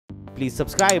please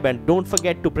subscribe and don't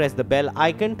forget to press the bell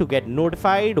icon to get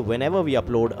notified whenever we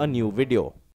upload a new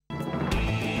video.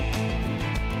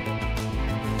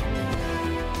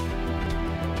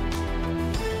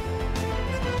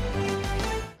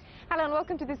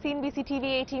 Welcome to the CNBC TV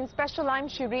 18 special. I'm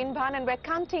Shereen, Bhan, and we're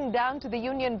counting down to the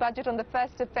Union Budget on the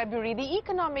 1st of February. The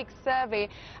economic survey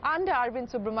under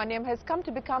Arvind Subramanian has come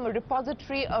to become a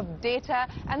repository of data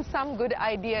and some good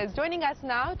ideas. Joining us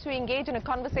now to engage in a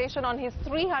conversation on his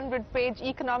 300-page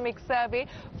economic survey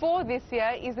for this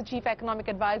year is the Chief Economic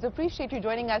Advisor. Appreciate you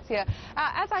joining us here.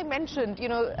 As I mentioned,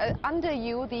 under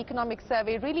you, the economic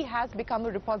survey really has become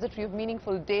a repository of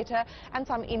meaningful data and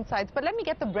some insights. But let me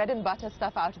get the bread and butter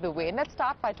stuff out of the way. And let's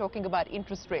start by talking about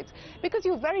interest rates, because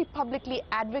you very publicly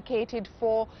advocated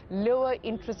for lower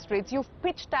interest rates. You've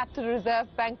pitched that to the Reserve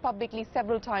Bank publicly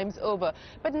several times over.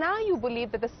 But now you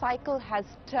believe that the cycle has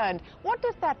turned. What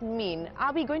does that mean?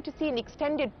 Are we going to see an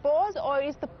extended pause, or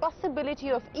is the possibility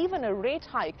of even a rate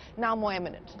hike now more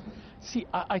imminent? See,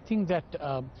 I think that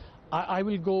I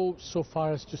will go so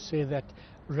far as to say that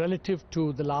relative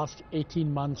to the last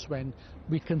 18 months when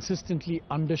we consistently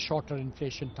undershot our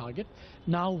inflation target,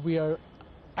 now we are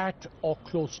at or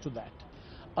close to that.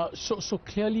 So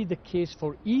clearly the case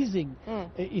for easing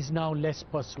is now less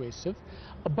persuasive.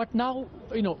 But now,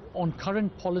 on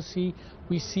current policy,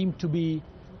 we seem to be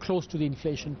close to the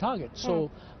inflation target. So,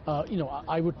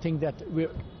 I would think that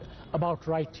we're about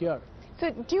right here. So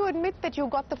do you admit that you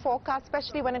got the forecast,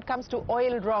 especially when it comes to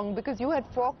oil, wrong? Because you had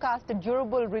forecast a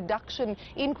durable reduction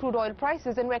in crude oil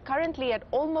prices, and we're currently at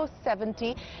almost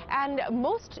 70. And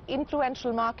most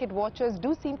influential market watchers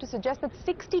do seem to suggest that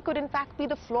 60 could in fact be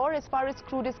the floor as far as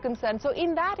crude is concerned. So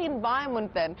in that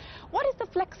environment then, what is the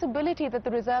flexibility that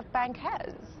the Reserve Bank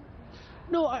has?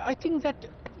 No, I think that,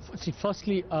 see,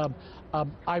 firstly,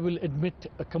 I will admit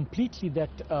completely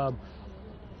that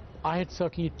I had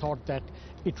certainly thought that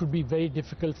it would be very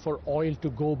difficult for oil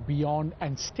to go beyond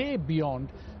and stay beyond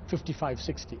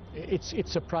 55-60. It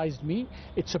surprised me.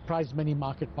 It surprised many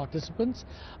market participants.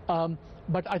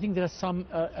 But I think there are some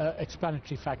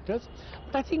explanatory factors.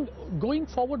 But I think going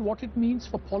forward, what it means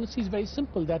for policy is very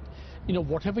simple, that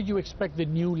whatever you expect the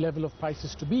new level of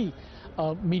prices to be,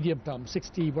 medium term,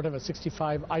 60, whatever,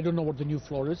 65, I don't know what the new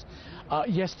floor is.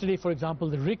 Yesterday, for example,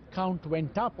 the rig count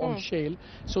went up on shale,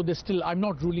 so there's still, I'm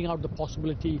not ruling out the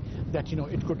possibility that,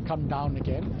 it could come down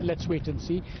again. Let's wait and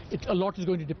see. A lot is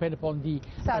going to depend upon the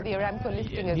Saudi Aramco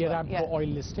listing as well. The Aramco oil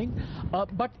listing.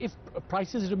 But if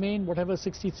prices remain, whatever,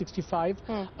 60, 65,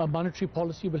 monetary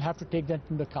policy will have to take that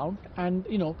into account. And,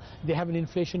 they have an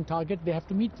inflation target, they have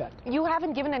to meet that. You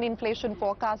haven't given an inflation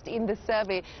forecast in this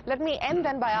survey. Let me end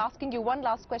then by asking you one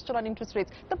last question on interest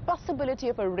rates. The possibility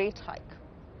of a rate hike.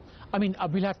 I mean,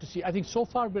 we'll have to see. I think so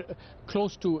far we're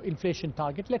close to inflation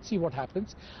target. Let's see what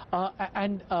happens.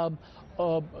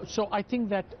 So I think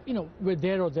that, we're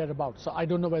there or thereabouts. So I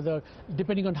don't know whether,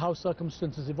 depending on how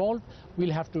circumstances evolve,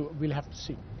 we'll have to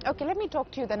see. Okay, let me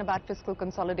talk to you then about fiscal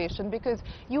consolidation, because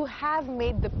you have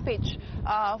made the pitch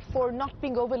for not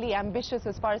being overly ambitious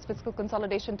as far as fiscal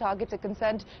consolidation targets are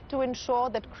concerned, to ensure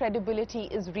that credibility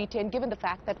is retained, given the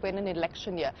fact that we're in an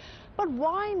election year. But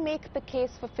why make the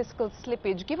case for fiscal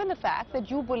slippage, given the fact that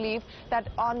you believe that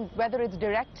on whether it's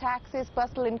direct taxes,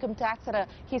 personal income tax at a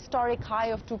historic high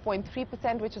of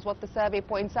 2.3%, which is what the survey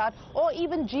points out, or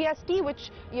even GST,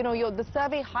 which, the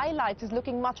survey highlights is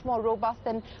looking much more robust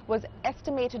than was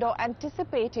estimated or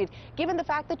anticipated, given the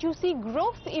fact that you see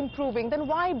growth improving, then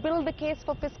why build the case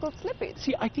for fiscal slippage?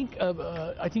 See, I think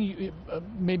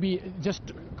maybe just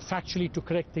factually to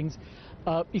correct things,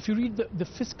 if you read the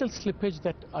fiscal slippage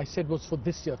that I said was for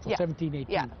this year, for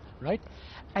 17-18, right?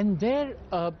 And there,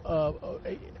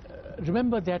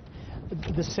 remember that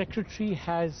the Secretary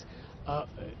has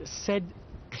said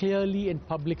clearly and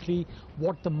publicly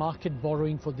what the market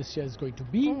borrowing for this year is going to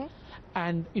be.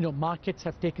 And, markets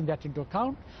have taken that into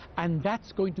account, and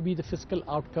that's going to be the fiscal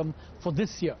outcome for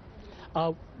this year.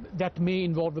 That may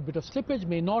involve a bit of slippage,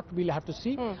 may not, we'll have to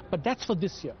see, but that's for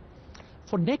this year.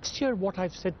 For next year, what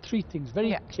I've said, three things,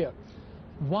 very clear.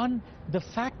 One, the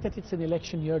fact that it's an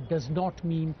election year does not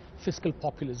mean fiscal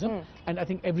populism, and I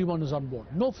think everyone is on board.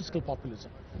 No fiscal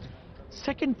populism.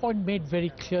 Second point made very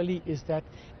clearly is that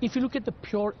if you look at the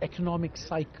pure economic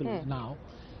cycle now,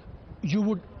 you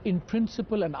would, in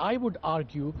principle, and I would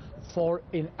argue for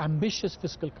an ambitious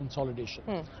fiscal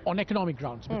consolidation on economic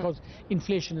grounds, because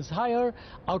inflation is higher,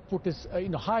 output is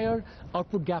higher,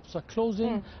 output gaps are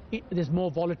closing, there's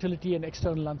more volatility and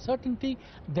external uncertainty,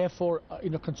 therefore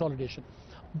consolidation.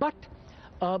 But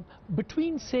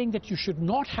between saying that you should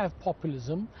not have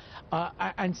populism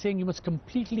and saying you must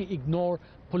completely ignore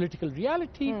political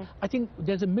reality. I think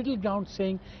there's a middle ground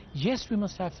saying, yes, we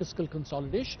must have fiscal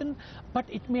consolidation, but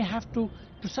it may have to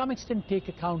some extent take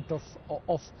account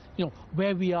of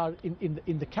where we are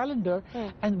in the calendar.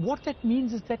 And what that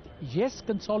means is that, yes,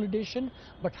 consolidation,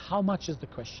 but how much is the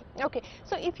question? Okay,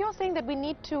 so if you're saying that we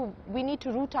need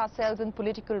to root ourselves in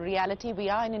political reality, we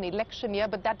are in an election year,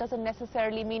 but that doesn't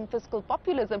necessarily mean fiscal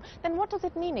populism, then what does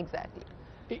it mean exactly?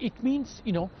 It means,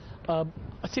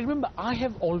 see, remember, I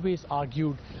have always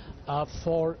argued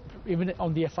even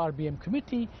on the FRBM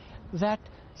committee, that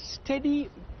steady,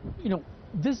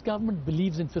 this government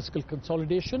believes in fiscal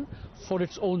consolidation for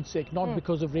its own sake, not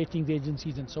because of ratings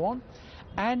agencies and so on.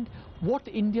 And what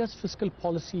India's fiscal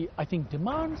policy, I think,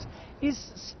 demands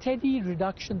is steady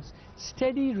reductions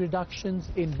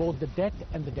in both the debt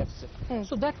and the deficit.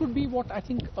 So that would be what I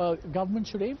think government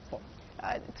should aim for.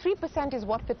 3% is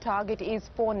what the target is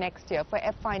for next year, for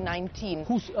FY19.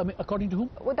 According to whom?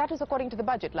 Well, that is according to the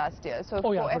budget last year. So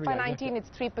for FY19, it's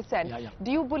 3%.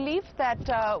 Do you believe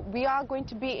that we are going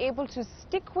to be able to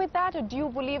stick with that, or do you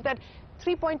believe that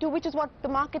 3.2, which is what the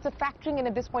markets are factoring in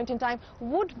at this point in time,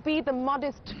 would be the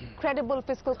modest, credible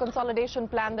fiscal consolidation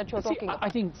plan that you're talking about? I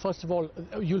think, first of all,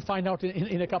 you'll find out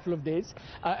in a couple of days,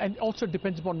 and also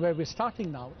depends upon where we're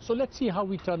starting now. So let's see how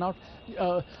we turn out.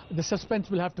 The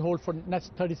suspense will have to hold for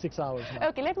next 36 hours now.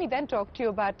 Okay, let me then talk to you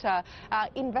about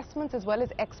investments as well as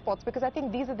exports, because I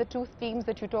think these are the two themes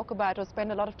that you talk about or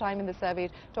spend a lot of time in the survey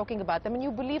talking about them, and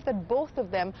you believe that both of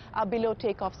them are below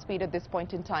takeoff speed at this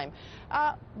point in time.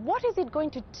 What is it going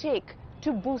to take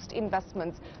to boost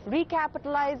investments?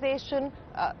 Recapitalization,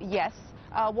 yes.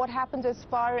 What happens as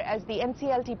far as the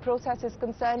NCLT process is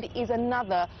concerned is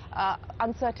another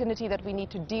uncertainty that we need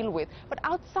to deal with. But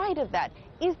outside of that,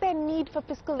 is there need for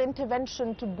fiscal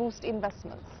intervention to boost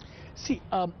investments? See,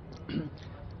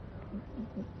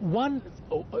 one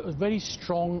very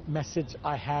strong message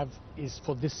I have is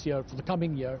for this year, for the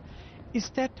coming year, is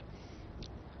that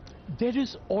there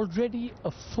is already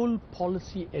a full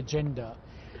policy agenda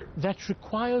that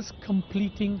requires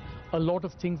completing a lot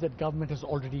of things that government has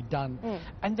already done,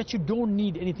 and that you don't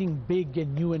need anything big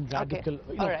and new and radical.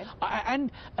 Okay. All right.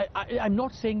 I'm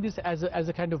not saying this as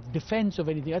a kind of defense of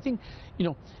anything. I think,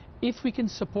 if we can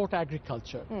support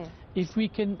agriculture, if we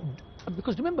can,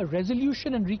 because remember,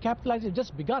 resolution and recapitalization have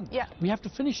just begun. We have to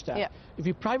finish that. If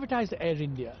we privatize Air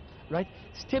India, right,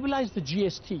 stabilize the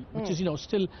GST, which is,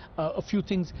 still a few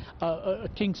things,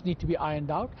 kinks need to be ironed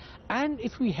out. And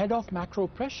if we head off macro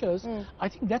pressures, I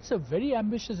think that's a very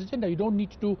ambitious agenda. You don't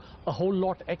need to do a whole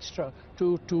lot extra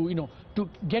to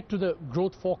get to the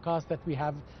growth forecast that we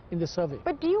have in the survey.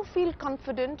 But do you feel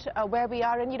confident where we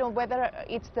are, and whether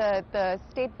it's the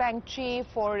state bank chief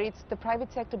or it's the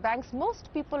private sector banks, most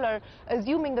people are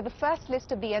assuming that the first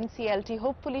list of the NCLT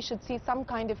hopefully should see some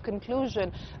kind of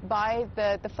conclusion by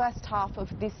the first half of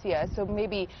this year. So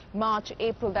maybe March,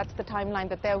 April, that's the timeline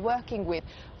that they're working with.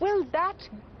 Will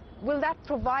that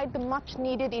provide the much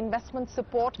needed investment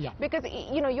support? Because,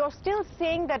 you're still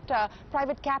saying that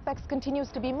private capex continues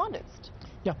to be modest.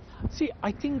 See,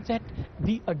 I think that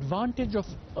the advantage of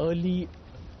early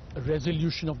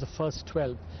resolution of the first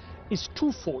 12 is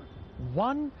twofold.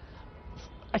 One,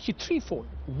 actually threefold.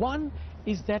 One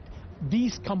is that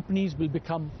these companies will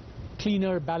become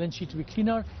cleaner, balance sheets will be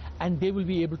cleaner, and they will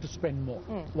be able to spend more.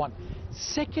 One.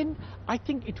 Second, I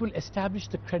think it will establish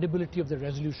the credibility of the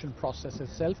resolution process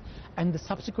itself, and the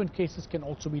subsequent cases can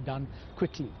also be done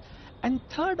quickly. And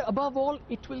third, above all,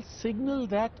 it will signal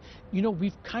that,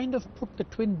 we've kind of put the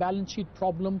twin balance sheet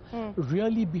problem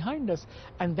really behind us,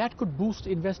 and that could boost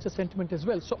investor sentiment as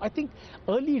well. So I think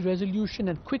early resolution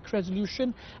and quick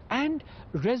resolution, and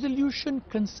resolution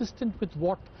consistent with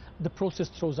what the process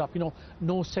throws up,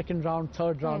 no second round,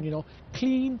 third round,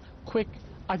 clean, quick.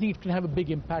 I think it can have a big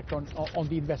impact on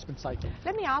the investment cycle.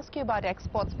 Let me ask you about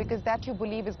exports, because that you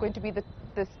believe is going to be the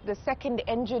second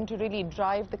engine to really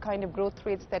drive the kind of growth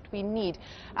rates that we need.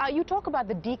 You talk about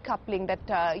the decoupling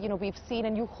that we've seen,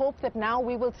 and you hope that now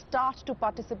we will start to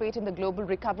participate in the global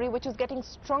recovery, which is getting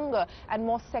stronger and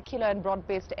more secular and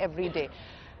broad-based every day.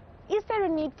 Is there a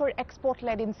need for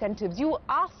export-led incentives? You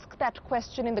ask that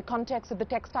question in the context of the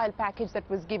textile package that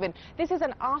was given. This is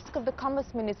an ask of the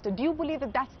Commerce Minister. Do you believe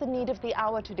that that's the need of the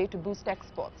hour today to boost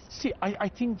exports? See, I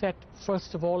think that,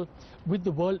 first of all, with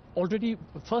the world, already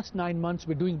first 9 months,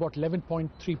 we're doing about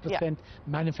 11.3%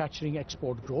 manufacturing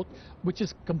export growth, which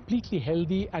is completely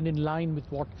healthy and in line with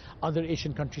what other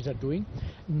Asian countries are doing.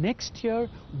 Next year,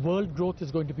 world growth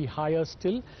is going to be higher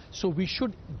still, so we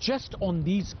should, just on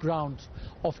these grounds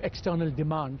of external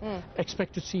demand,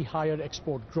 expect to see higher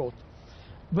export growth.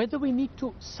 Whether we need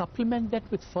to supplement that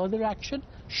with further action,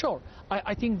 sure.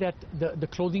 I think that the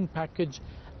clothing package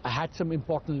had some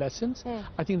important lessons.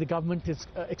 I think the government is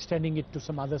extending it to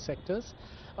some other sectors.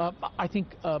 I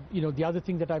think the other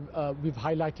thing that we've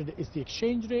highlighted is the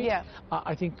exchange rate. Yeah.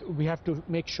 I think we have to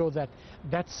make sure that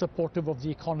that's supportive of the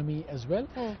economy as well.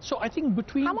 So I think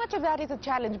between... How much of that is a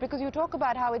challenge? Because you talk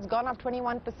about how it's gone up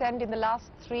 21% in the last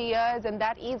 3 years, and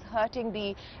that is hurting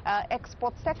the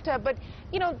export sector. But,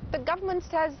 the government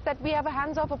says that we have a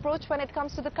hands-off approach when it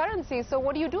comes to the currency. So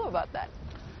what do you do about that?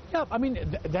 Yeah, I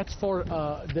mean, that's for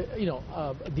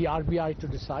the RBI to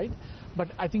decide. But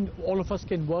I think all of us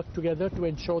can work together to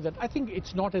ensure that. I think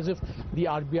it's not as if the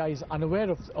RBI is unaware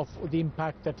of the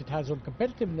impact that it has on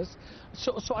competitiveness.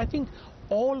 So I think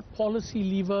all policy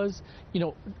levers,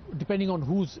 depending on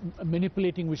who's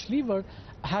manipulating which lever,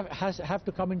 have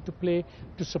to come into play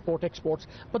to support exports.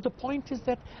 But the point is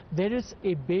that there is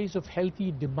a base of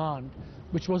healthy demand,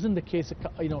 which wasn't the case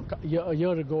a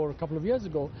year ago or a couple of years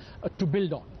ago, to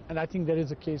build on. And I think there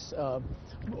is a case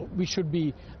we should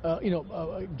be,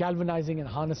 galvanizing and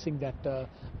harnessing that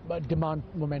demand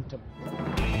momentum.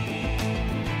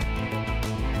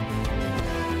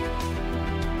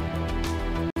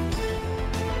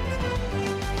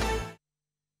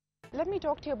 Let me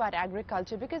talk to you about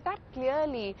agriculture, because that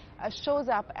clearly shows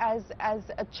up as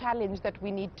a challenge that we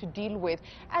need to deal with.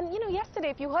 And yesterday,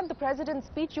 if you heard the president's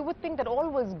speech, you would think that all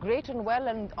was great and well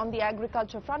on the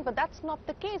agriculture front, but that's not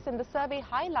the case. And the survey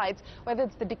highlights whether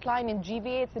it's the decline in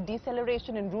GVA, it's the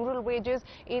deceleration in rural wages,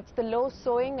 it's the low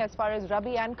sowing as far as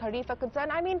Rabi and Kharif are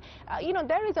concerned. I mean,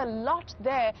 there is a lot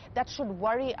there that should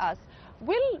worry us.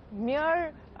 Will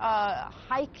mere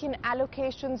hike in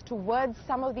allocations towards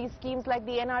some of these schemes like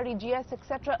the NREGS,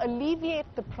 etc., alleviate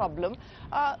the problem?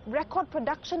 Record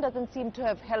production doesn't seem to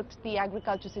have helped the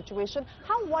agriculture situation.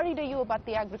 How worried are you about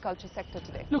the agriculture sector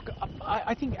today? Look,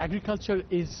 I think agriculture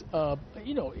is,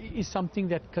 is something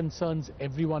that concerns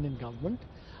everyone in government.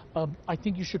 I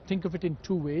think you should think of it in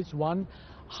two ways. One,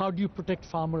 how do you protect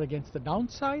farmer against the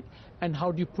downside, and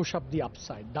how do you push up the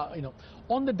upside?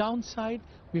 On the downside,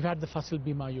 we've had the Fasal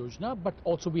Bima Yojana, but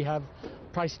also we have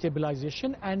price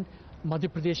stabilization, and Madhya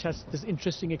Pradesh has this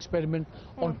interesting experiment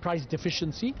on price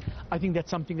deficiency. I think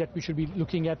that's something that we should be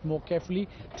looking at more carefully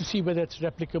to see whether it's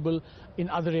replicable in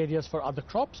other areas for other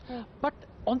crops. But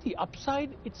on the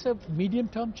upside, it's a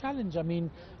medium-term challenge. I mean,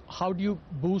 how do you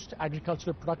boost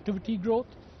agricultural productivity growth?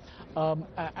 Has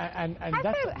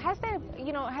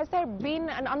there been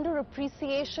an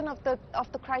underappreciation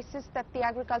of the crisis that the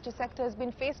agriculture sector has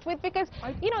been faced with? Because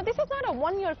this is not a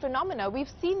one-year phenomena.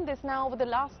 We've seen this now over the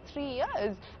last 3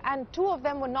 years, and 2 of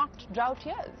them were not drought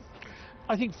years.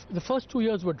 I think the first 2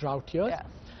 years were drought years.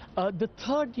 Yeah. The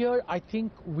third year, I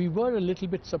think we were a little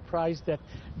bit surprised that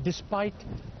despite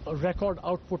record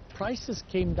output, prices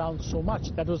came down so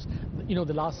much. That was,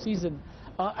 the last season.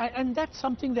 And that's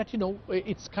something that,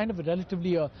 it's kind of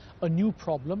relatively a new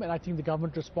problem, and I think the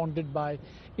government responded by,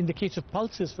 in the case of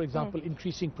pulses, for example,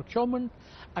 increasing procurement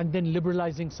and then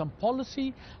liberalizing some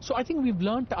policy. So I think we've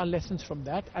learned our lessons from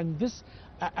that, and this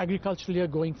agricultural year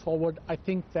going forward, I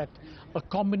think that a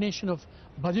combination of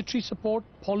budgetary support,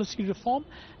 policy reform,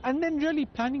 and then really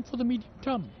planning for the medium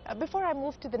term. Before I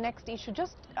move to the next issue,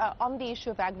 just on the issue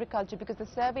of agriculture, because the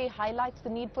survey highlights the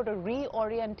need for a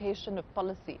reorientation of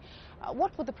policy.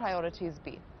 What would the priorities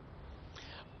be?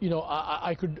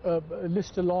 I could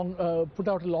put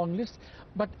out a long list,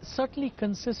 but certainly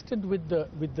consistent with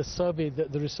the survey,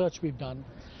 the research we've done.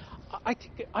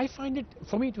 I find it,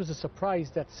 for me, it was a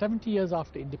surprise that 70 years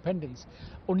after independence,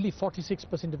 only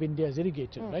 46% of India is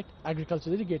irrigated, right? Agriculture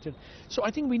is irrigated. So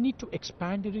I think we need to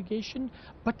expand irrigation,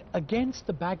 but against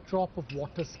the backdrop of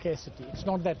water scarcity. It's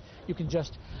not that you can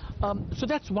just... so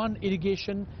that's one,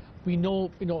 irrigation. We know,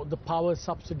 the power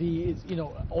subsidy is,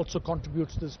 also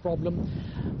contributes to this problem.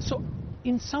 So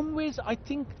in some ways, I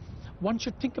think one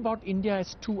should think about India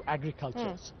as two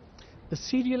agricultures. The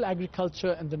cereal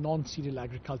agriculture and the non-cereal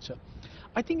agriculture.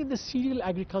 I think in the cereal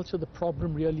agriculture, the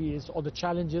problem really is, or the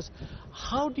challenge is,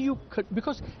 how do you,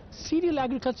 because cereal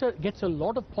agriculture gets a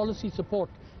lot of policy support,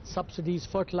 subsidies,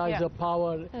 fertilizer,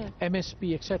 power,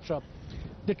 MSP, etc.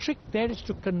 The trick there is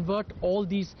to convert all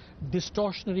these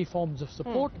distortionary forms of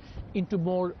support into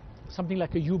more, something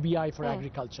like a UBI for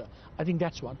agriculture. I think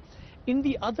that's one. In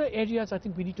the other areas, I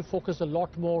think we need to focus a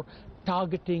lot more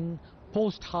targeting,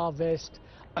 post-harvest,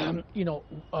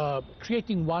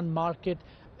 creating one market.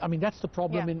 I mean, that's the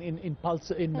problem in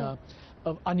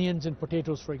onions and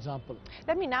potatoes, for example.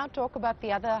 Let me now talk about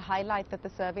the other highlight that the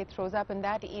survey throws up, and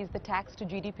that is the tax to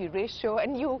GDP ratio.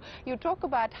 And you talk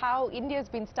about how India's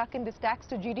been stuck in this tax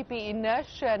to GDP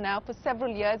inertia now for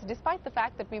several years, despite the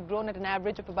fact that we've grown at an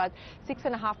average of about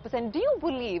 6.5%. Do you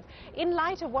believe, in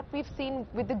light of what we've seen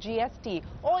with the GST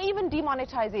or even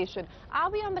demonetization,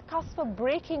 are we on the cusp of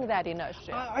breaking that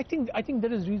inertia? I think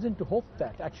there is reason to hope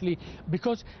that, actually,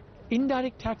 because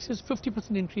indirect taxes,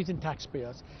 50% increase in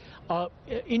taxpayers.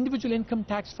 Individual income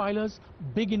tax filers,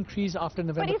 big increase after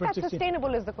November 2016. But is that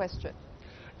sustainable is the question?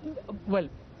 Well,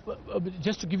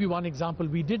 just to give you one example,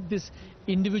 we did this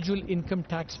individual income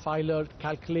tax filer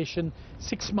calculation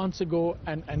 6 months ago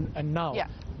and now. Yeah.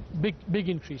 Big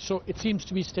increase. So it seems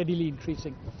to be steadily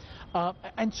increasing.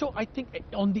 And so I think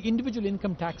on the individual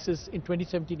income taxes in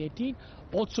 2017-18,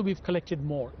 also we've collected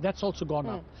more. That's also gone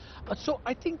up. So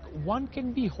I think one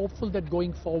can be hopeful that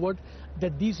going forward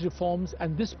that these reforms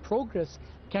and this progress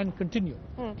can continue.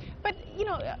 But, you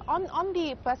know, on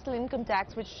the personal income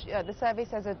tax, which the survey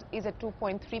says it is at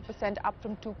 2.3%, up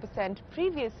from 2%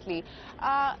 previously,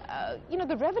 you know,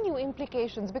 the revenue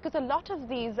implications, because a lot of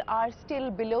these are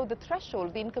still below the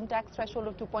threshold, the income tax threshold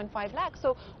of 2.5 lakhs.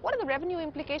 So what are the revenue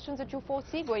implications that you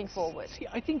foresee going forward? See,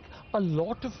 I think a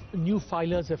lot of new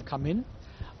filers have come in.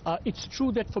 It's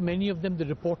true that for many of them the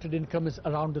reported income is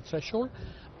around the threshold,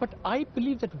 but I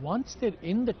believe that once they're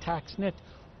in the tax net,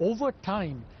 over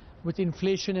time, with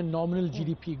inflation and nominal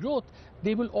GDP growth,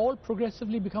 they will all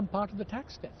progressively become part of the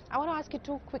tax net. I want to ask you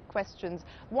two quick questions.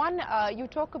 One, you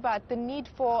talk about the need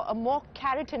for a more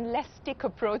carrot and less stick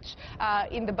approach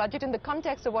in the budget in the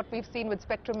context of what we've seen with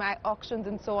spectrum auctions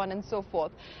and so on and so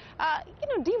forth.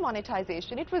 You know,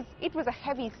 demonetization, it was a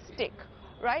heavy stick,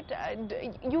 right?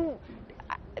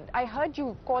 I heard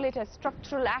you call it a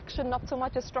structural action, not so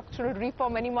much a structural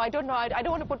reform anymore. I don't know. I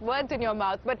don't want to put words in your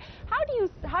mouth. But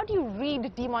how do you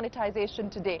read demonetization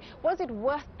today? Was it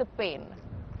worth the pain?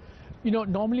 You know,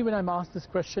 normally when I'm asked this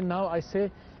question now, I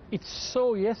say, it's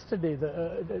so yesterday.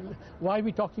 Why are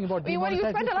we talking about demonetization?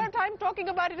 You spent a lot of time talking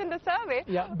about it in the survey.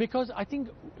 Yeah, because I think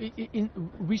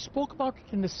we spoke about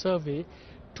it in the survey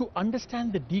to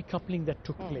understand the decoupling that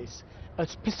took place.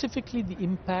 Specifically the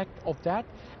impact of that,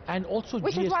 and also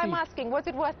Which GST. Is why I'm asking, was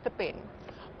it worth the pain?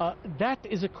 That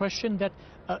is a question that,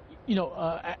 you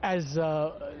know, as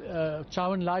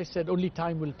Chawan Lai said, only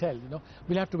time will tell. You know,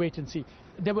 we'll have to wait and see.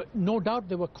 There were no doubt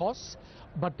there were costs,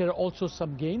 but there are also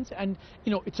some gains, and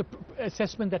you know, it's a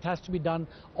assessment that has to be done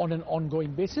on an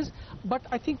ongoing basis. But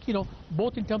I think, you know,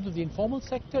 both in terms of the informal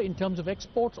sector, in terms of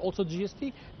exports, also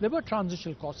GST, there were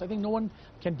transitional costs. I think no one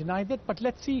can deny that, but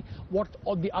let's see what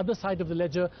on the other side of the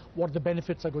ledger, what the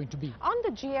benefits are going to be. On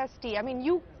the GST, I mean,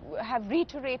 you have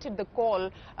reiterated the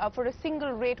call for a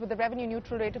single rate with a revenue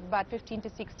neutral rate of about 15 to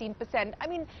 16%. I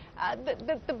mean,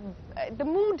 the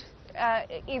mood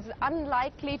is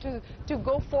unlikely to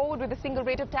go forward with a single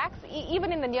rate of tax,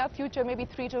 even in the near future, maybe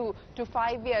 3 to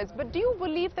 5 years. But do you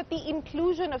believe that the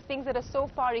inclusion of things that are so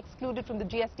far excluded from the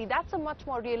GST, that's a much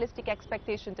more realistic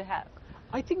expectation to have?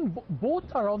 I think both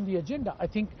are on the agenda. I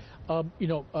think, you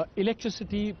know,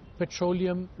 electricity,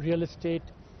 petroleum, real estate,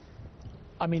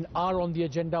 I mean, are on the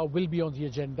agenda, will be on the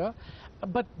agenda.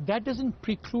 But that doesn't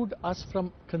preclude us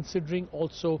from considering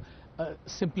also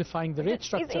simplifying the rate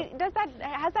structure.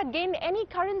 Has that gained any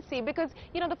currency? Because,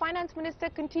 you know, the finance minister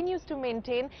continues to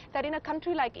maintain that in a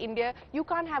country like India, you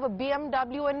can't have a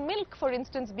BMW and milk, for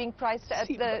instance, being priced at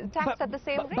taxed at the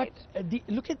same rate. But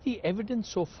look at the evidence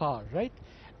so far, right?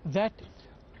 That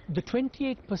the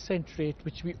 28% rate,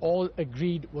 which we all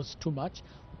agreed was too much,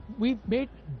 we've made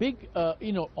big,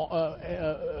 you know,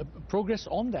 progress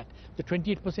on that. The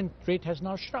 28% rate has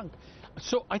now shrunk.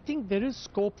 So I think there is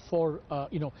scope for,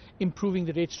 you know, improving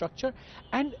the rate structure.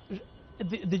 And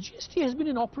the GST has been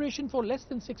in operation for less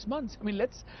than 6 months. I mean,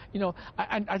 let's, you know,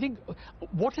 and I think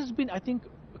what has been, I think,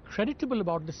 creditable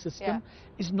about the system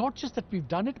is not just that we've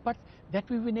done it, but that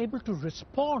we've been able to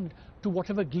respond to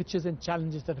whatever glitches and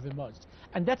challenges that have emerged.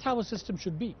 And that's how a system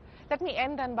should be. Let me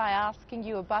end then by asking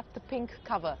you about the pink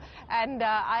cover. And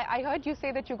I heard you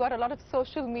say that you got a lot of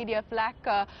social media flack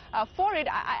for it.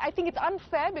 I think it's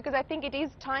unfair, because I think it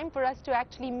is time for us to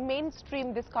actually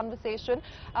mainstream this conversation.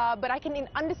 But I can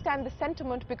understand the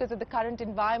sentiment because of the current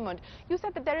environment. You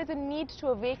said that there is a need to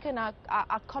awaken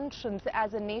our conscience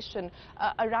as a nation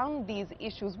around these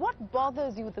issues. What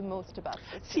bothers you the most about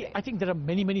this? See, I think there are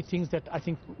many things that I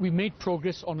think we made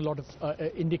progress on, a lot of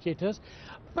indicators.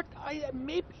 But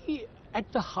maybe at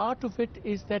the heart of it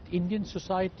is that Indian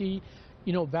society,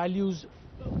 you know, values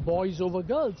boys over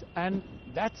girls, and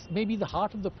that's maybe the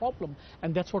heart of the problem,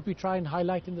 and that's what we try and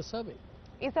highlight in the survey.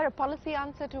 Is there a policy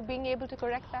answer to being able to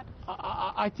correct that?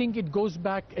 I think it goes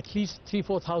back at least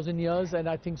 3,000–4,000 years, and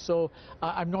I think so.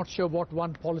 I'm not sure what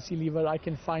one policy lever I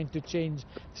can find to change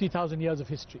 3,000 years of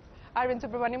history. Arvind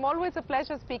Subramanian, always a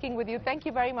pleasure speaking with you. Thank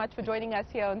you very much for joining us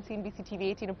here on CNBC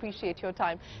TV 18. Appreciate your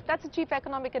time. That's the Chief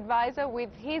Economic Advisor with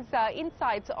his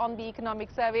insights on the economic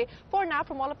survey. For now,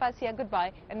 from all of us here,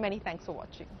 goodbye and many thanks for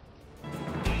watching.